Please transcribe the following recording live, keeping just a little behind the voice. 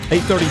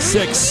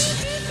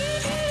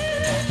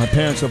8:36. My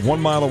parents live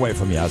 1 mile away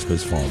from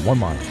Yaska's farm. 1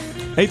 mile.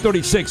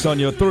 8:36 on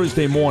your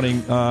Thursday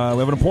morning. We have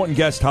an important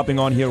guest hopping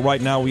on here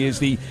right now. He is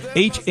the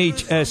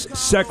HHS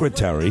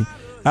Secretary,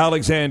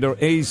 Alexander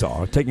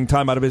Azar, taking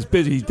time out of his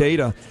busy day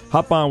to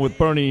hop on with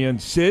Bernie and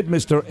Sid.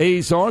 Mr.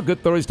 Azar,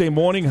 good Thursday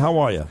morning. How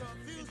are you?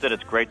 Sid,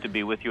 it's great to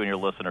be with you and your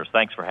listeners.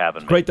 Thanks for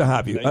having me. Great to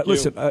have you.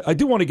 Listen, I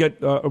do want to get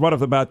right off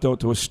the bat, though,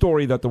 to a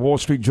story that the Wall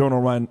Street Journal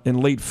ran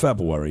in late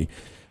February,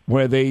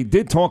 where they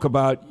did talk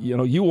about,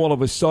 you all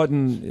of a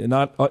sudden you're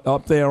not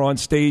up there on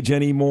stage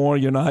anymore.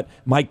 You're not.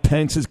 Mike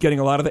Pence is getting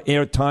a lot of the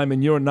airtime,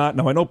 and you're not.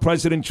 Now, I know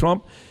President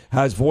Trump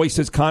has voiced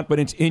his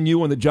confidence in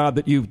you and the job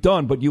that you've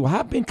done, but you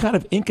have been kind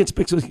of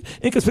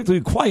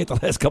inconspicuously quiet the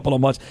last couple of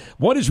months.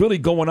 What is really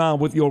going on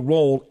with your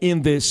role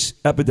in this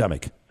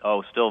epidemic?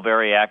 Oh, still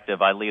very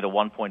active. I lead a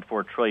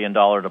 $1.4 trillion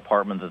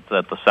department that's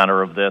at the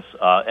center of this,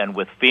 and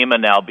with FEMA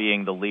now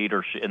being the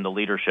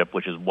leadership,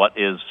 which is what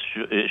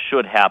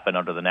should happen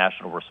under the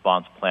National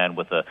Response Plan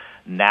with a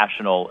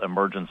national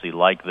emergency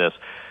like this.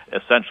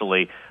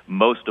 Essentially,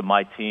 most of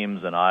my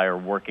teams and I are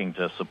working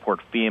to support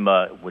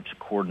FEMA, which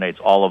coordinates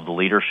all of the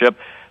leadership.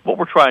 What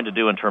we're trying to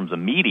do in terms of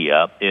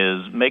media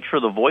is make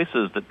sure the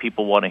voices that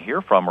people want to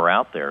hear from are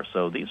out there.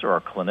 So these are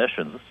our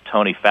clinicians. This is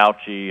Tony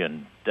Fauci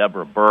and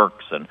Deborah Birx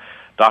and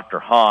Dr.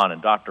 Hahn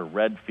and Dr.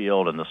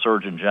 Redfield and the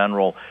Surgeon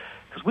General,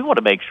 because we want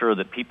to make sure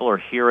that people are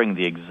hearing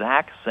the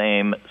exact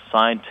same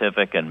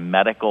scientific and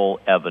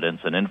medical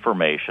evidence and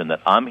information that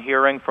I'm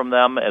hearing from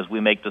them as we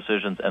make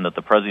decisions and that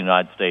the President of the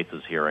United States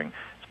is hearing.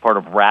 It's part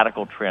of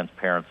radical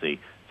transparency.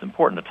 It's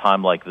important at a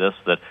time like this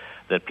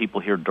that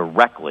people hear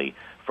directly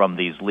from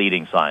these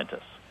leading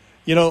scientists.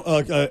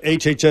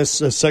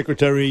 HHS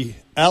Secretary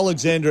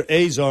Alexander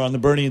Azar on the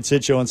Bernie and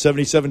Sid Show on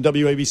 77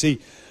 WABC.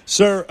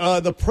 Sir,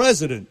 the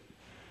President,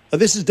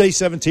 this is day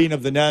 17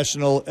 of the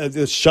national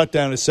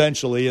shutdown,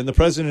 essentially, and the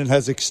president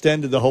has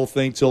extended the whole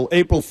thing till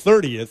April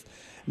 30th.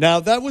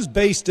 Now, that was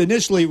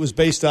initially it was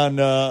based on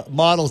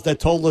models that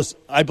told us,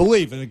 I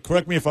believe, and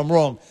correct me if I'm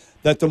wrong,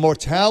 that the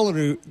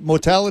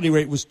mortality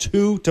rate was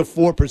 2 to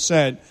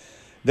 4%.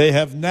 They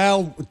have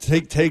now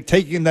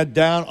taken that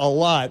down a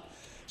lot,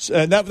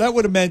 and that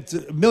would have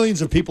meant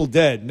millions of people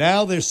dead.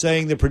 Now they're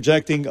saying they're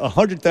projecting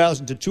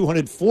 100,000 to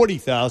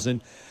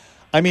 240,000.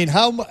 I mean,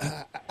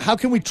 how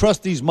can we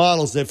trust these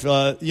models if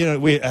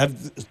we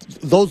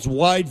have those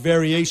wide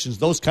variations,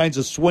 those kinds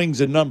of swings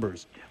in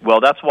numbers?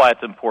 Well, that's why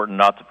it's important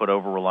not to put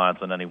over-reliance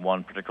on any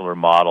one particular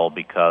model,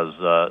 because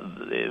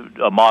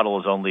a model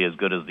is only as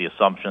good as the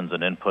assumptions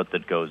and input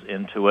that goes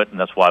into it, and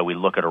that's why we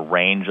look at a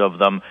range of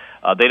them.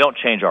 They don't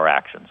change our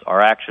actions.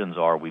 Our actions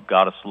are we've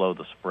got to slow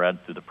the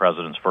spread through the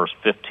president's first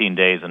 15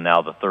 days and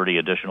now the 30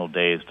 additional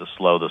days to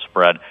slow the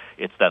spread.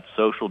 It's that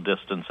social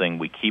distancing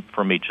we keep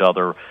from each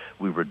other.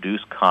 We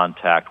reduce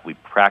contact. We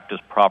practice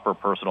proper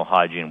personal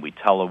hygiene. We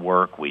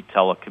telework. We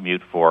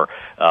telecommute for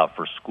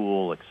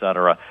school, et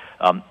cetera.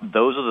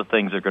 Those are the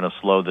things that are going to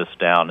slow this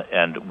down,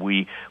 and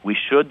we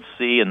should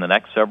see in the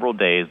next several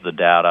days the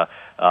data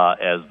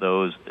as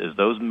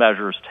those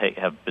measures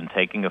have been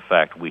taking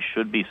effect. We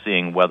should be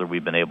seeing whether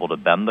we've been able to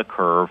bend the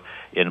curve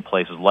in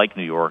places like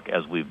New York,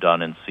 as we've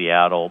done in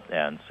Seattle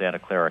and Santa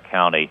Clara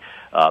County,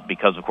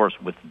 because, of course,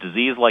 with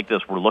disease like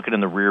this, we're looking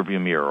in the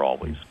rearview mirror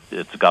always.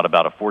 It's got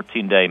about a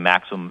 14-day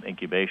maximum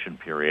incubation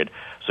period,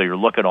 so you're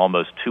looking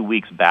almost 2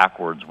 weeks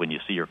backwards when you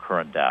see your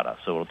current data.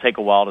 So it'll take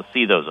a while to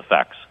see those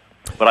effects.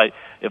 But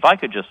if I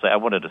could just say, I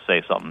wanted to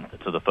say something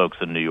to the folks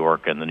in New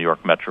York and the New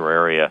York metro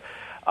area.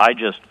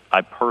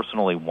 I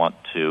personally want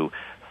to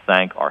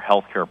thank our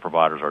healthcare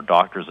providers, our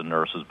doctors and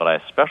nurses, but I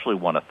especially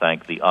want to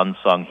thank the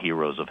unsung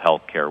heroes of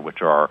healthcare,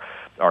 which are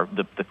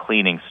the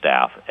cleaning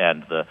staff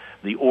and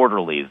the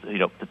orderlies,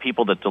 the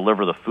people that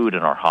deliver the food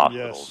in our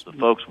hospitals, the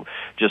folks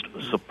just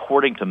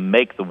supporting to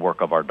make the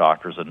work of our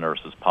doctors and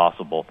nurses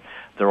possible.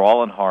 They're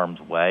all in harm's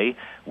way.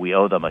 We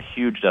owe them a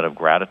huge debt of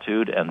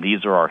gratitude, and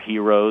these are our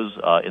heroes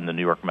in the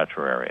New York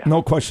metro area.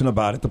 No question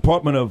about it.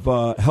 Department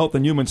of Health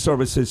and Human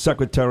Services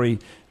Secretary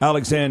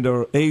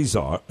Alexander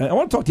Azar. And I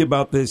want to talk to you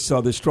about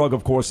this drug,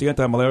 of course, the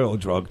anti-malarial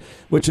drug,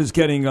 which is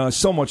getting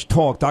so much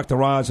talk.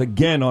 Dr. Oz,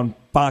 again, on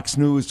Fox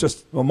News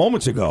just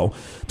moments ago,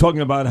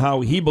 talking about how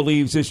he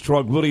believes this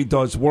drug really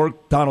does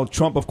work. Donald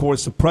Trump, of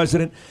course, the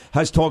president,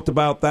 has talked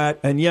about that.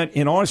 And yet,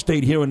 in our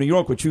state here in New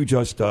York, which you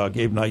just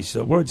gave nice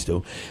words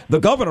to, the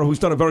governor, who's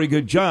done a very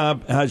good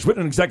job, has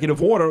written an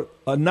executive order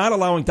not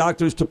allowing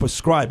doctors to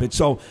prescribe it.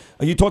 So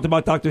you talked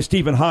about Dr.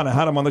 Stephen Hahn. I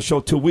had him on the show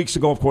 2 weeks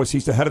ago. Of course,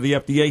 he's the head of the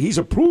FDA. He's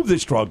approved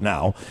this drug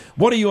now.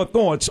 What are your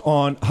thoughts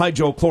on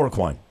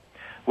hydroxychloroquine?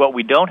 Well,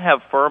 we don't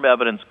have firm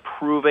evidence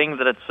proving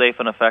that it's safe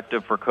and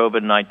effective for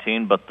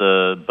COVID-19, but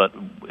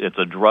it's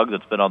a drug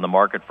that's been on the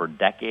market for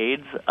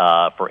decades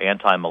for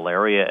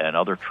anti-malaria and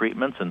other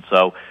treatments. And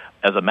so,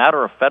 as a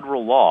matter of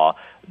federal law,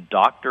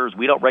 doctors,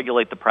 we don't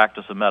regulate the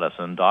practice of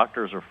medicine.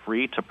 Doctors are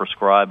free to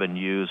prescribe and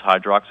use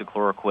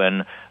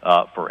hydroxychloroquine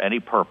for any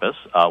purpose.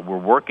 We're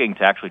working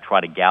to actually try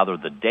to gather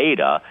the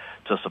data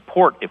to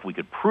support if we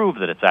could prove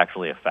that it's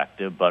actually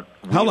effective. But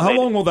how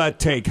long will that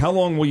take? How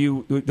long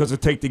does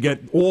it take to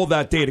get all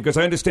that data? Because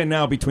I understand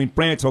now between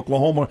France,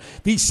 Oklahoma,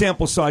 these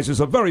sample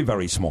sizes are very,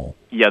 very small.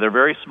 Yeah, they're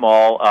very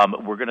small.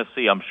 We're going to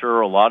see, I'm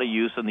sure, a lot of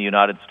use in the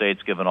United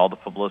States given all the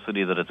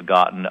publicity that it's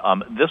gotten.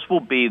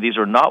 These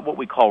are not what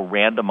we call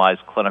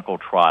randomized clinical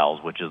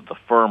trials, which is the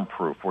firm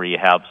proof, where you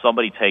have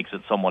somebody takes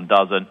it, someone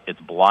doesn't, it's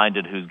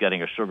blinded who's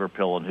getting a sugar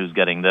pill and who's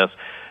getting this.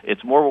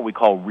 It's more what we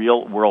call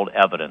real-world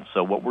evidence.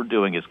 So what we're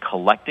doing is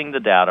collecting the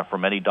data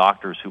from any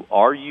doctors who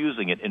are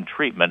using it in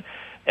treatment,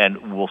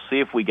 and we'll see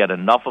if we get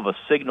enough of a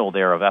signal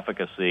there of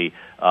efficacy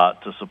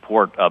to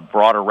support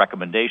broader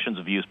recommendations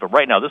of use. But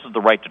right now, this is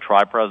the right to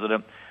try,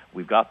 President.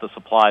 We've got the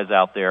supplies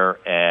out there,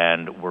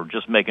 and we're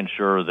just making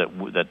sure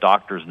that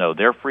doctors know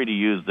they're free to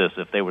use this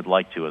if they would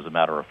like to as a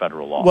matter of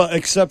federal law. Well,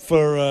 except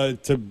for,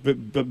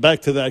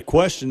 back to that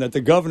question, that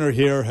the governor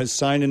here has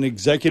signed an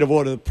executive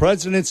order. The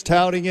president's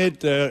touting it.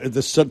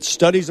 The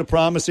studies are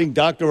promising.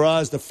 Dr.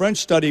 Oz, the French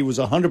study was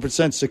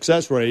 100%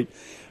 success rate.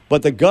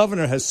 But the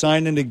governor has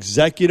signed an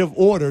executive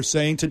order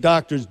saying to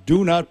doctors,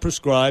 do not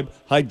prescribe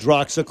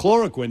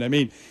hydroxychloroquine. I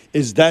mean,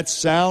 is that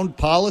sound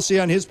policy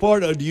on his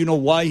part, or do you know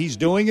why he's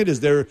doing it? Is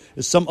there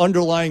some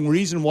underlying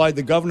reason why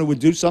the governor would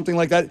do something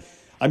like that?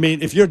 I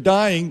mean, if you're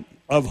dying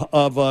of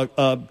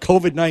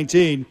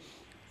COVID-19,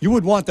 you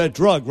would want that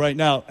drug right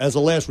now as a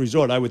last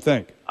resort, I would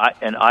think.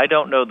 I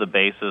don't know the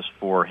basis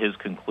for his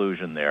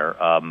conclusion there.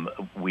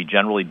 We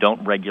generally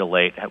don't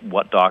regulate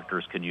what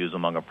doctors can use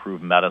among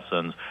approved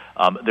medicines.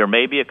 There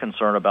may be a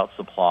concern about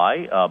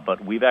supply,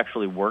 but we've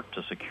actually worked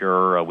to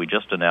secure, we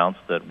just announced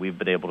that we've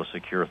been able to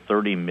secure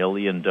 30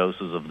 million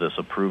doses of this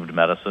approved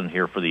medicine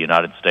here for the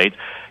United States,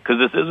 because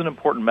this is an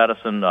important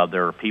medicine.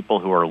 There are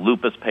people who are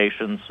lupus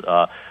patients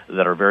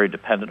that are very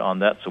dependent on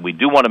that, so we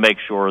do want to make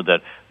sure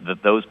that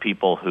those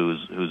people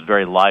whose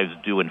very lives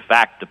do in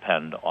fact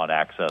depend on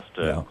access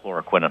to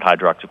chloroquine and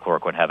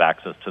hydroxychloroquine have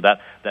access to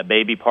that. That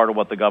may be part of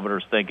what the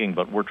governor's thinking,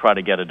 but we're trying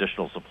to get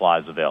additional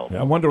supplies available.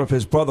 I wonder if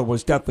his brother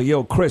was deathly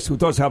ill, Chris, who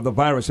does have the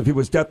virus, if he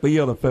was deathly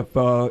ill, if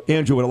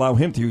Andrew would allow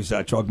him to use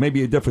that drug.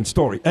 Maybe a different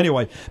story.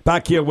 Anyway,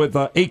 back here with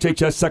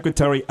HHS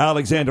Secretary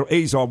Alexander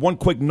Azar. One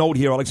quick note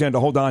here, Alexander,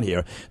 hold on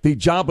here. The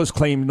jobless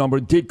claim number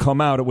did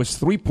come out. It was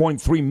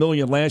 3.3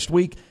 million last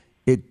week.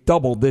 It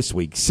doubled this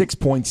week,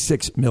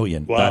 6.6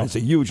 million. Wow. That is a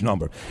huge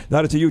number.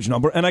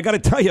 And I got to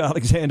tell you,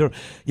 Alexander,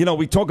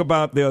 we talk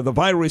about the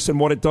virus and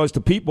what it does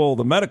to people,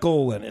 the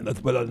medical and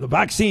the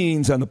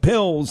vaccines and the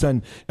pills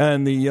and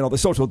the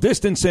social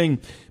distancing.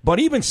 But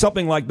even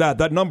something like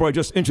that number I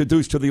just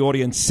introduced to the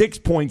audience,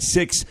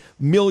 6.6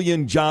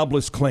 million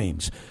jobless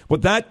claims.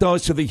 What that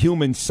does to the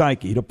human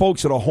psyche, the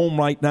folks that are home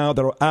right now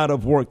that are out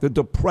of work, the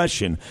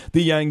depression,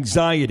 the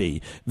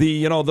anxiety,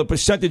 the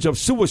percentage of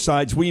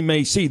suicides we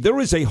may see. There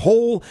is a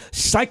whole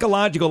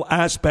psychological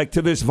aspect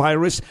to this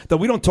virus that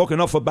we don't talk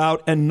enough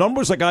about, and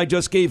numbers like I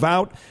just gave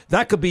out,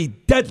 that could be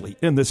deadly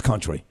in this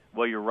country.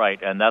 Well, you're right,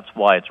 and that's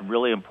why it's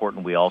really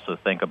important we also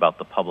think about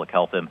the public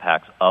health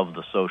impacts of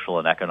the social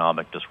and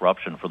economic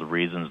disruption for the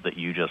reasons that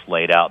you just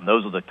laid out. And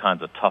those are the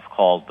kinds of tough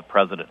calls the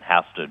president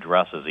has to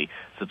address as he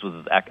sits with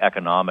his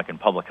economic and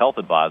public health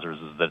advisors,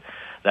 is that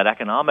the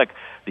economic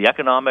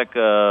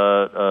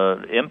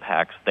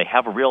impacts, they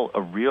have a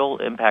real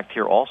impact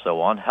here also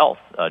on health,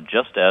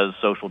 just as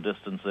social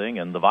distancing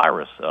and the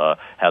virus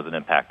has an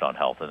impact on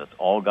health, and it's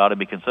all got to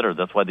be considered.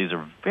 That's why these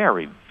are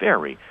very,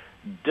 very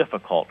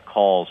difficult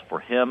calls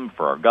for him,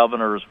 for our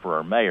governors, for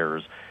our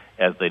mayors,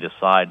 as they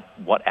decide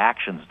what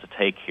actions to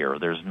take here.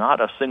 There's not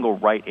a single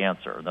right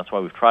answer, and that's why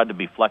we've tried to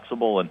be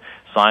flexible and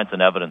science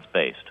and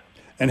evidence-based.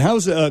 And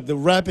how's the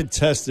rapid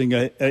testing?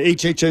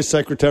 HHS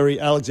Secretary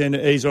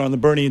Alexander Azar on the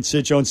Bernie and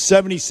Sid Show on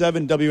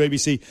 77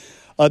 WABC.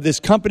 This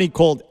company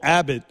called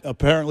Abbott,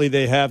 apparently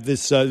they have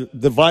this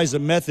devise a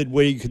method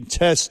where you can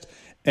test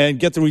and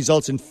get the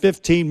results in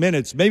 15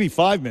 minutes, maybe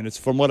 5 minutes,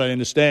 from what I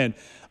understand.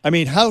 I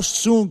mean, how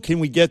soon can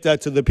we get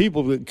that to the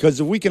people?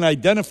 Because if we can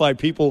identify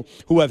people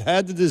who have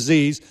had the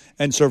disease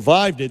and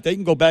survived it, they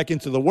can go back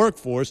into the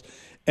workforce,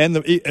 and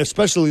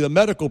especially the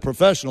medical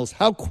professionals.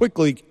 How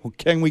quickly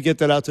can we get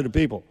that out to the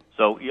people?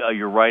 So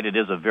you're right. It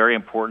is a very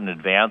important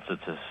advance.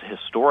 It's a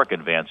historic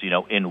advance.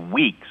 In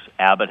weeks,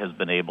 Abbott has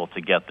been able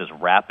to get this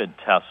rapid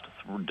test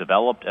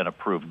developed and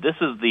approved. This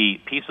is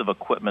the piece of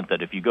equipment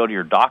that if you go to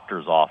your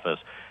doctor's office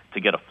to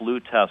get a flu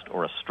test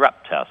or a strep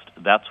test,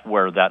 that's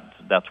where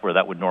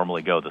that would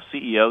normally go. The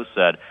CEO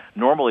said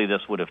normally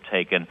this would have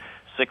taken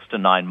 6 to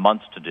 9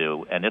 months to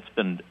do, and it's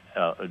been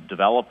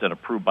developed and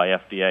approved by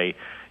FDA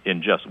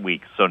in just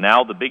weeks. So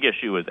now the big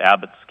issue is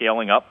Abbott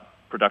scaling up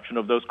production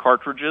of those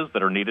cartridges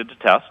that are needed to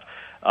test.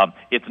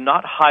 It's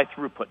not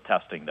high-throughput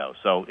testing, though,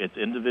 so it's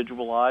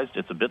individualized.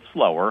 It's a bit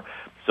slower,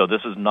 so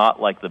this is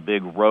not like the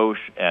big Roche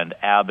and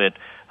Abbott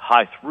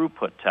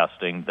high-throughput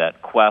testing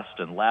that Quest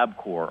and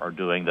LabCorp are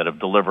doing that have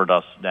delivered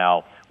us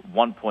now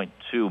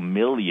 1.2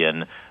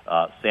 million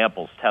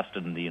samples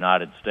tested in the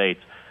United States.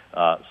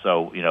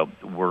 So,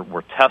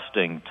 we're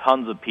testing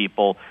tons of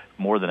people,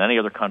 more than any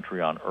other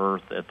country on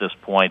earth at this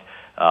point.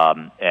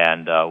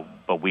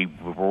 But we're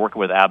working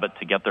with Abbott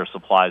to get their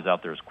supplies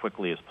out there as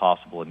quickly as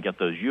possible and get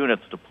those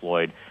units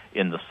deployed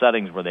in the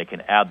settings where they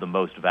can add the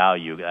most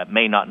value. That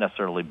may not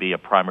necessarily be a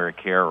primary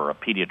care or a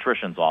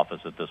pediatrician's office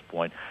at this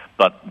point,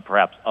 but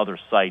perhaps other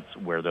sites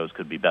where those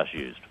could be best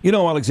used.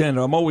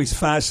 Alexander, I'm always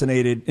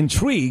fascinated,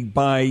 intrigued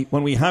by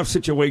when we have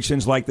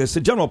situations like this.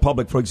 The general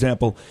public, for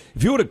example,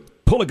 if you were to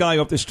pull a guy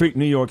off the street in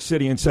New York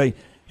City and say,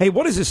 hey,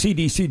 what does the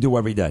CDC do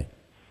every day?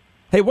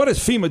 Hey, what does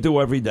FEMA do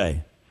every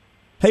day?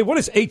 Hey, what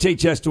does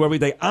HHS do every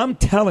day? I'm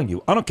telling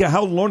you, I don't care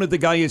how learned the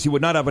guy is, he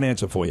would not have an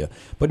answer for you.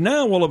 But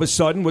now, all of a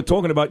sudden, we're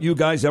talking about you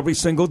guys every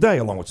single day,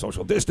 along with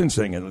social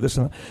distancing and this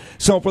and that.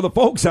 So for the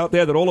folks out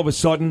there that all of a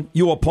sudden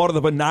you are part of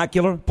the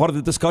vernacular, part of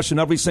the discussion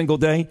every single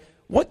day,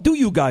 what do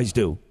you guys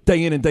do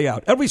day in and day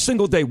out? Every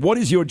single day, what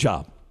is your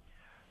job?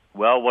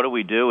 Well, what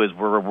we do is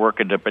we're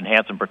working to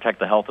enhance and protect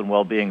the health and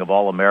well-being of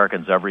all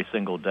Americans every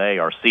single day.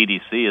 Our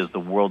CDC is the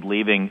world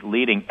leading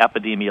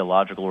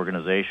epidemiological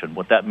organization.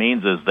 What that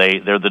means is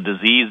they're the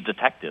disease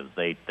detectives.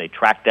 They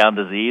track down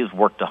disease,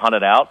 work to hunt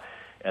it out,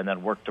 and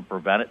then work to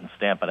prevent it and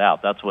stamp it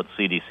out. That's what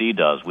CDC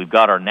does. We've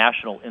got our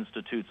National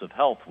Institutes of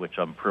Health, which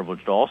I'm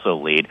privileged to also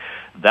lead.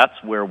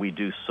 That's where we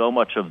do so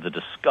much of the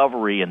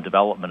discovery and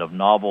development of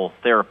novel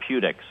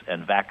therapeutics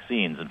and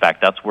vaccines. In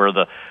fact, that's where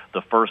the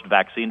first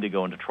vaccine to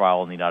go into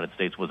trial in the United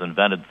States was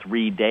invented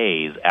 3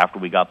 days after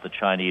we got the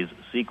Chinese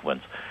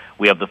sequence.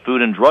 We have the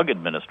Food and Drug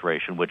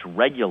Administration, which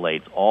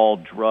regulates all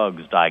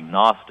drugs,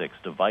 diagnostics,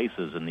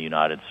 devices in the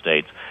United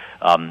States.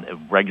 It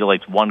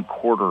regulates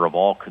 1/4 of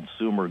all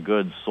consumer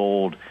goods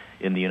sold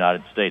in the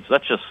United States.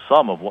 That's just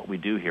some of what we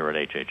do here at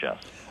HHS.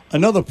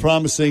 Another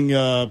promising,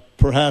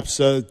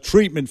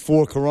 treatment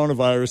for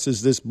coronavirus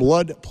is this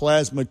blood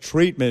plasma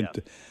treatment.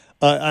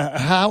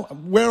 Yeah.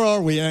 Where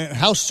are we?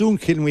 How soon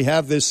can we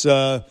have this,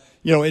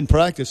 in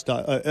practice?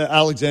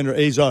 Alexander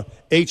Azar,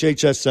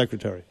 HHS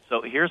Secretary.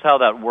 So here's how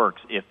that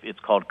works. If it's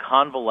called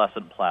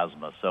convalescent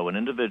plasma, so an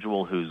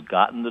individual who's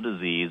gotten the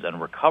disease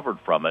and recovered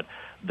from it,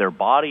 their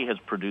body has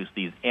produced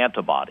these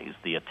antibodies,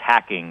 the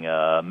attacking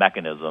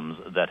mechanisms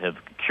that have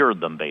cured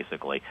them,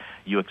 basically.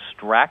 You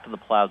extract the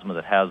plasma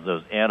that has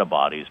those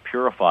antibodies,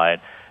 purify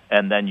it,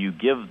 and then you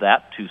give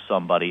that to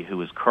somebody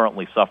who is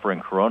currently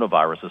suffering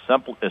coronavirus,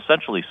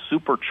 essentially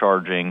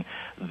supercharging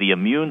the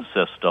immune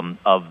system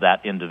of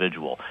that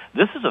individual.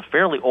 This is a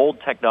fairly old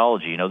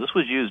technology. This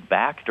was used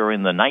back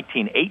during the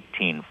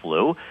 1918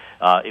 flu.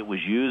 It was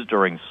used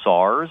during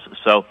SARS.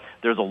 So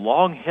there's a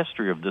long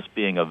history of this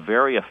being a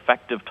very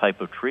effective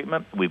type of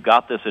treatment. We've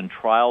got this in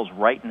trials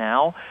right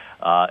now,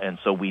 and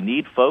so we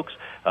need folks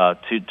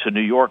to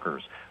New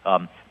Yorkers.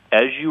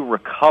 As you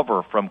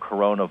recover from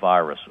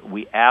coronavirus,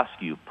 we ask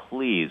you,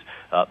 please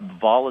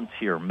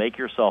volunteer, make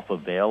yourself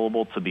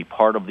available to be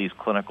part of these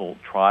clinical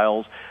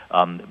trials,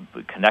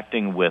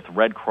 connecting with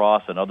Red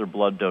Cross and other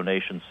blood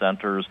donation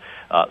centers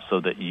so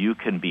that you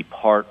can be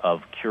part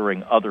of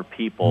curing other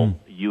people,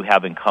 you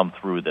having come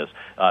through this.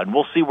 And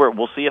we'll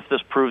see if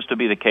this proves to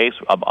be the case.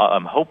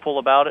 I'm hopeful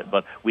about it,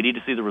 but we need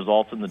to see the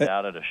results and the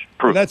data to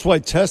prove. And that's why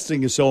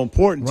testing is so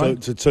important,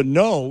 right? to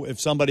know if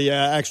somebody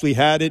actually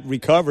had it,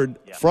 recovered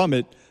from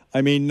it.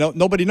 I mean,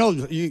 nobody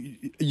knows.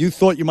 You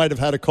thought you might have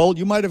had a cold.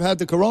 You might have had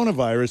the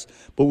coronavirus,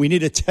 but we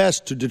need a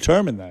test to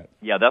determine that.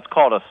 Yeah, that's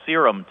called a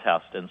serum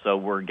test, and so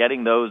we're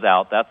getting those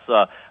out.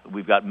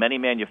 We've got many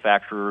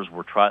manufacturers.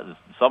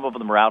 Some of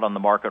them are out on the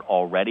market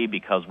already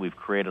because we've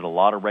created a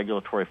lot of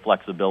regulatory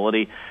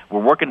flexibility.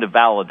 We're working to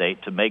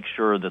validate to make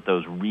sure that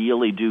those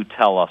really do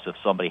tell us if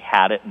somebody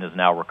had it and is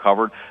now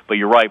recovered. But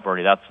you're right,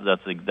 Bernie. That's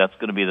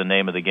going to be the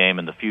name of the game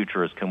in the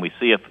future. Is can we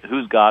see if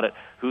who's got it,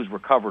 who's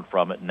recovered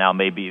from it, and now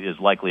maybe is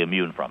likely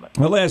immune from it.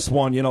 The last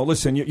one,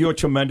 listen, you're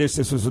tremendous.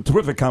 This was a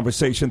terrific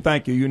conversation.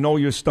 Thank you. You know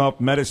your stuff,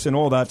 medicine,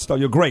 all that stuff.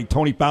 You're great.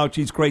 Tony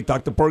Fauci's great.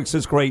 Dr. Birx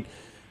is great.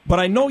 But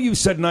I know you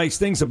said nice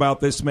things about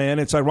this man.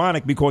 It's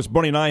ironic because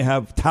Bernie and I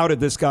have touted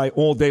this guy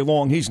all day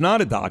long. He's not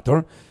a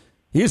doctor.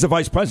 He is the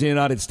vice president of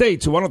the United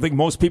States, who I don't think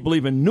most people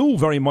even knew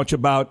very much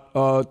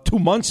about 2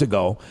 months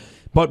ago.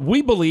 But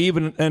we believe,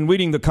 and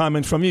reading the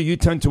comments from you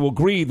tend to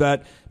agree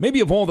that maybe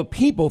of all the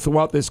people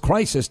throughout this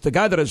crisis, the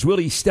guy that has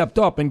really stepped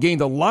up and gained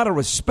a lot of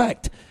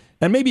respect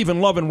and maybe even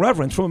love and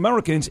reverence from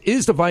Americans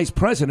is the Vice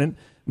President,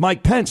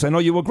 Mike Pence. I know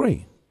you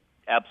agree.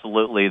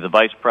 Absolutely. The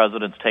Vice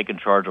President's taken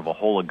charge of a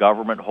whole of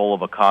government, whole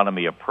of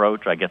economy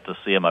approach. I get to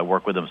see him. I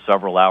work with him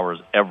several hours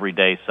every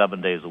day,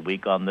 7 days a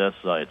week on this.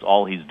 It's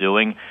all he's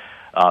doing.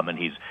 And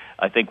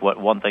I think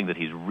one thing that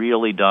he's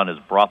really done is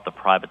brought the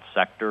private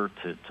sector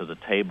to the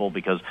table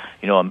because,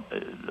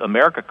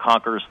 America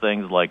conquers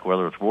things like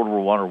whether it's World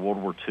War I or World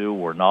War II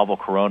or novel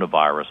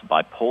coronavirus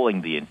by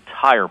pulling the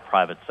entire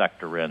private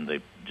sector in. They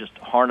just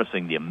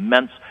harnessing the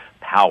immense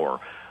power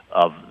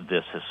of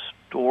this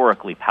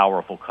historically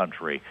powerful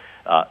country.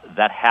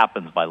 That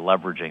happens by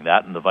leveraging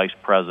that, and the Vice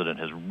President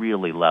has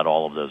really led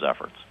all of those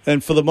efforts.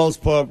 And for the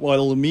most part,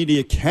 while the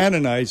media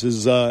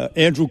canonizes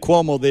Andrew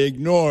Cuomo, they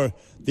ignore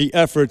the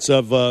efforts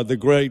of the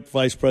great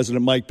Vice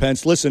President Mike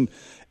Pence. Listen,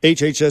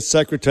 HHS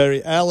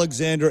Secretary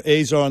Alexander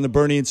Azar on the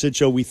Bernie and Sid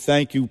Show. We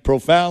thank you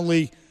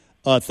profoundly.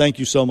 Thank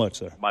you so much,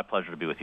 sir. My pleasure to be with you.